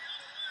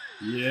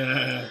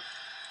 Yeah.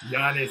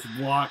 Giannis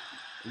blocked.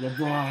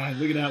 LeBron.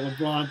 Look at that.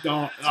 LeBron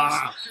thought.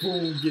 Ah,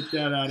 boom. Get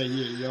that out of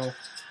here, yo.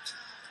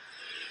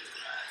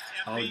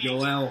 Oh,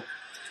 Joel.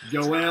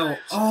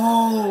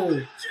 Oh.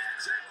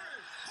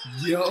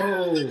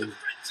 Yo.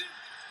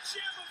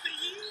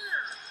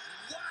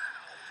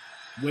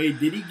 Wait,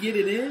 did he get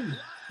it in?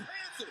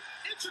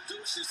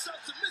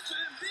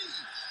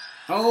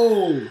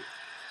 Oh,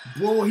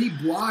 bro, he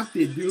blocked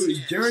it,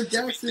 dude. Jaren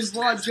Jackson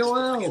blocked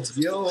Joel.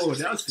 Yo,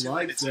 that's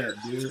like that,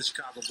 dude.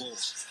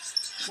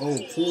 Oh,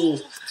 Poole.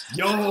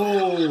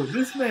 Yo,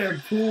 this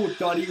man Poole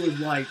thought he was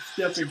like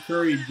Stephen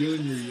Curry Jr.,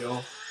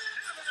 yo.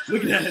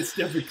 Look at that,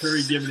 Stephen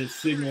Curry giving his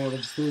signal of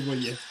approval.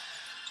 Yeah,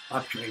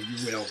 I'll train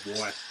you well,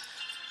 boy.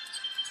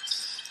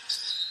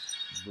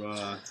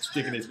 Bruh,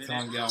 sticking his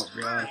tongue out,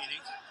 bruh.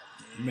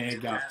 Man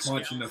got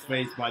punched in the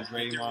face by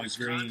Draymond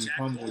Green,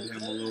 humbled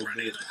him a little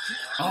bit.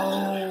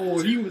 Oh,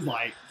 he was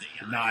like,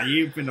 nah,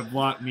 he ain't finna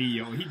block me,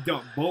 yo.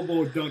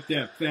 Bobo dunked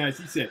that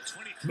fast. He said,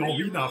 no,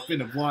 he not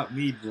finna block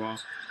me, bro.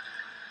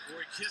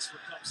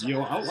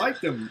 Yo, I like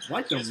them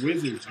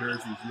Wizards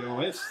jerseys, yo.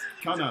 It's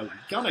kind of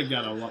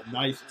got a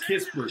nice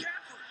Kispert,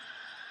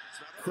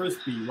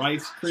 crispy,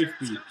 Rice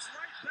crispy.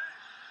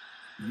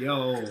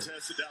 Yo.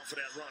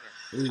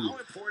 Ooh.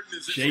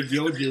 Shai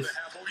Gilgeous.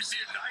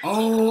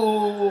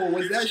 Oh,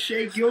 was that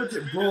Shai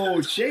Gilgeous?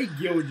 Bro, Shai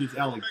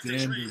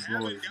Gilgeous-Alexander, bro, is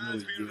really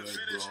good, bro.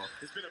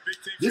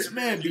 This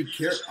man be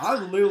I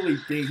literally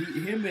think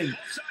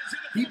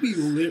he be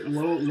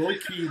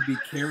low-key be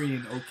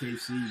carrying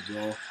OKC,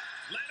 bro.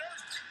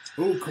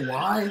 Oh,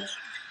 Kawhi.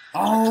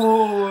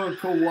 Oh,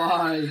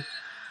 Kawhi.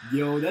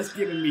 Yo, that's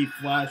giving me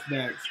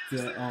flashbacks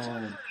to,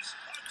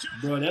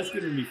 bro, that's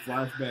giving me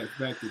flashbacks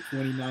back to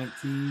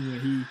 2019 when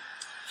he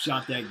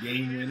shot that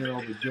game winner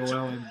over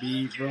Joel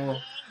Embiid, bro.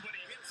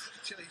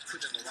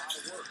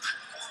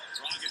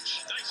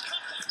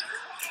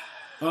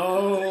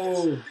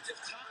 Oh.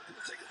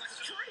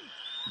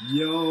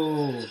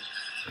 Yo.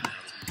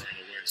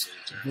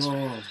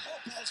 Bro.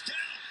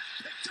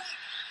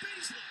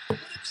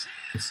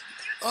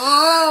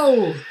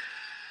 Oh.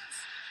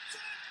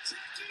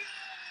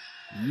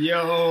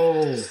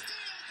 Yo.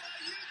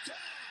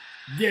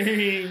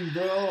 Dang,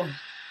 bro.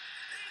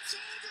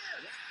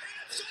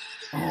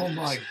 Oh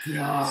my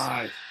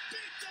God.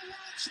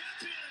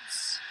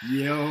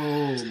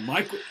 Yo,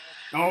 Michael.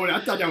 Oh,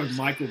 I thought that was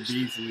Michael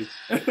Beasley.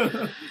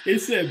 It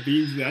said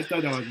Beasley. I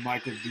thought that was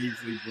Michael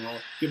Beasley, bro.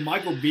 Because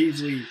Michael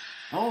Beasley,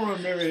 I don't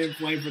remember him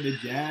playing for the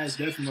Jazz.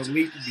 That's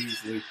Malik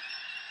Beasley.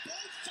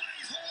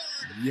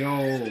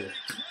 Yo.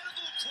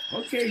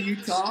 Okay,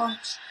 Utah.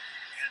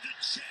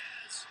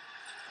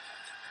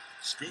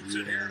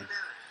 Yeah.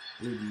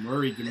 With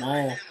Murray,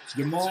 Jamal.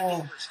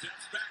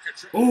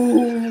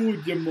 Oh,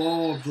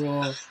 Jamal,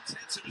 bro.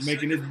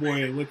 Making this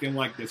boy looking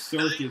like the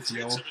circus,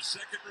 yo.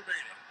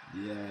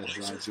 Yeah,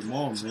 bro.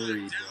 Jamal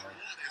Murray, bro.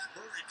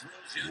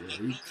 Yeah,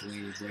 he's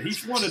clean, bro.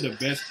 He's one of the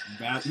best.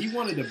 He's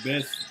one of the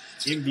best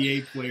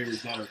NBA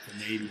players that are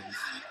Canadian.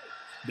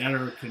 I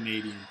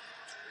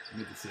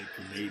meant to say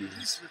Canadian.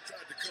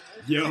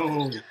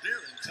 Yo,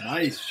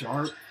 nice,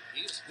 Sharp.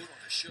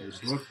 Was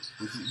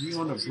he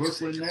on the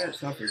Brooklyn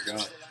Nets? I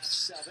forgot.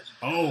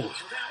 Oh.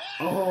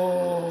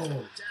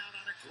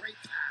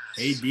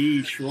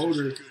 AD,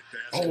 Schroeder.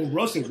 Oh,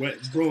 Russell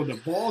West. Bro, the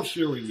ball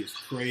sharing is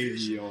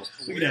crazy, yo.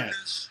 Look at that.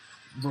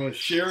 Bro,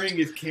 sharing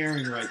is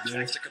caring right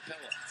there.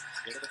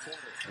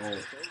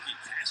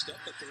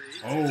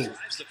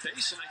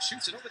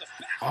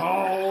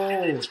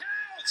 Oh.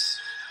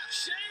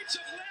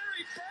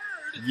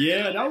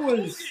 Yeah, that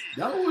was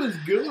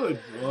good,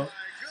 bro.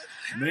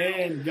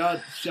 Man, got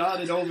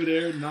shot it over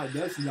there.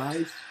 That's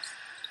nice.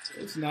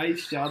 That's nice.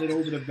 Shot it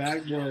over the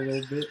backboard a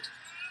little bit.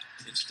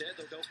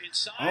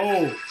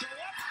 Oh.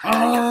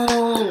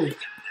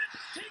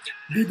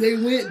 Did they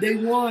win? They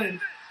won.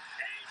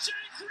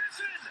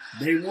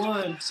 They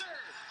won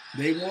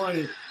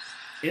it.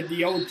 At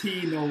the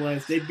OT, no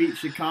less. They beat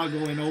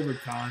Chicago in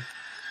overtime.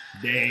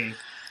 Dang.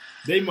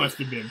 They must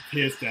have been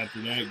pissed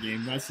after that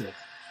game. I said,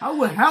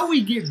 how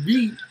we get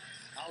beat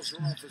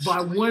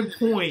by 1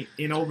 point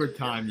in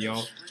overtime,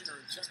 yo?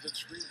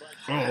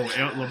 Oh,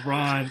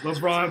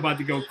 LeBron about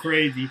to go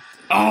crazy.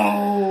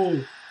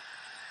 Oh,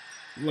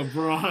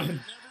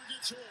 LeBron.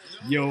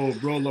 Yo,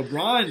 bro,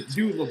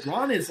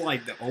 LeBron is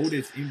like the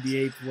oldest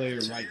NBA player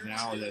right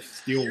now that's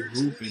still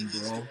hooping,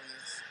 bro.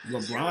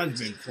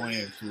 LeBron's been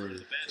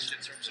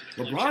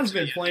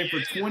playing for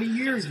 20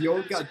 years,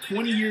 yo. Got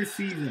 20-year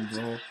season,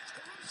 bro.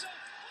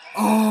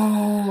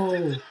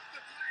 Oh.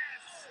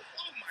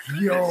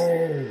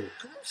 Yo.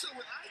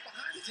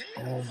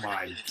 Oh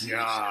my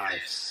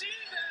gosh.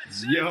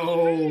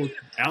 Yo,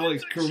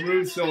 Alex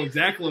Caruso,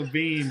 Zach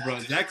LaVine, bro.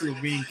 Zach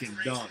LaVine can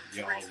dunk,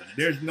 yo.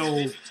 There's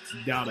no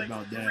doubt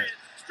about that.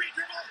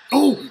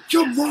 Oh,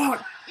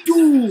 Jamal,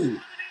 dude.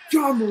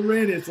 John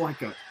Moran is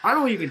like I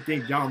don't even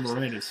think John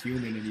Moran is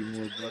human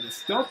anymore, bro. The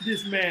stuff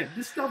this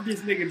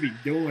nigga be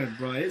doing,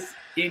 bro, it's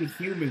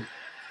inhuman.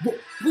 But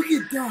look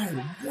at that.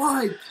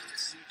 What?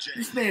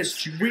 This man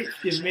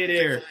switched in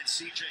midair.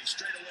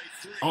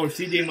 Oh,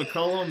 CJ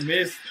McCollum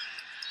missed.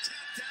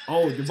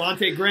 Oh,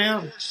 Devontae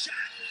Graham.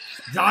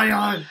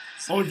 Zion.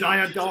 Oh,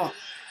 Zion thought.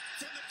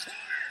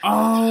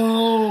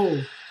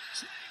 Oh.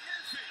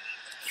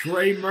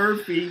 Trey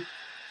Murphy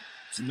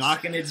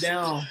knocking it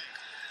down.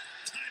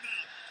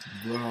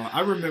 Bro,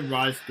 I remember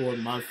I scored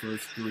my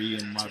first 3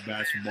 in my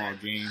basketball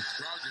game.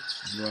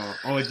 Bro.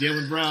 Oh,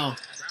 Jaylen Brown.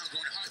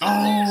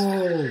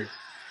 Oh.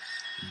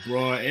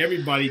 Bro,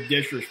 everybody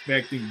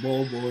disrespecting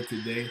Bobo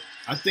today.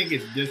 I think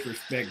it's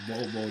disrespect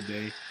Bobo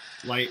day.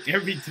 Like,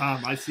 every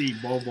time I see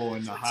Bobo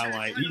in the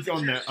highlight, he's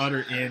on the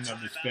other end of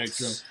the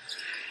spectrum.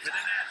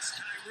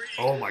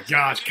 Oh my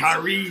gosh,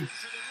 Kyrie.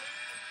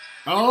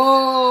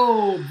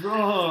 Oh,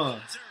 bro.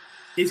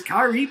 Is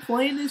Kyrie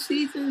playing this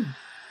season?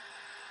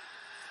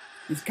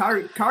 Is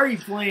Kyrie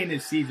playing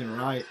this season,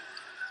 right?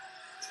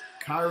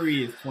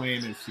 Kyrie is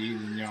playing this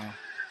season, y'all.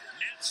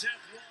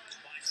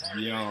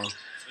 Yo.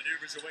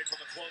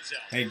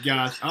 Hey,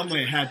 guys, I'm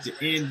going to have to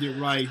end it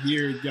right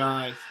here,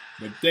 guys.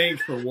 But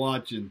thanks for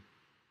watching.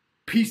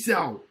 Peace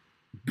out.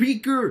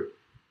 Beaker.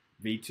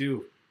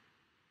 V2.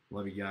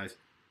 Love you guys.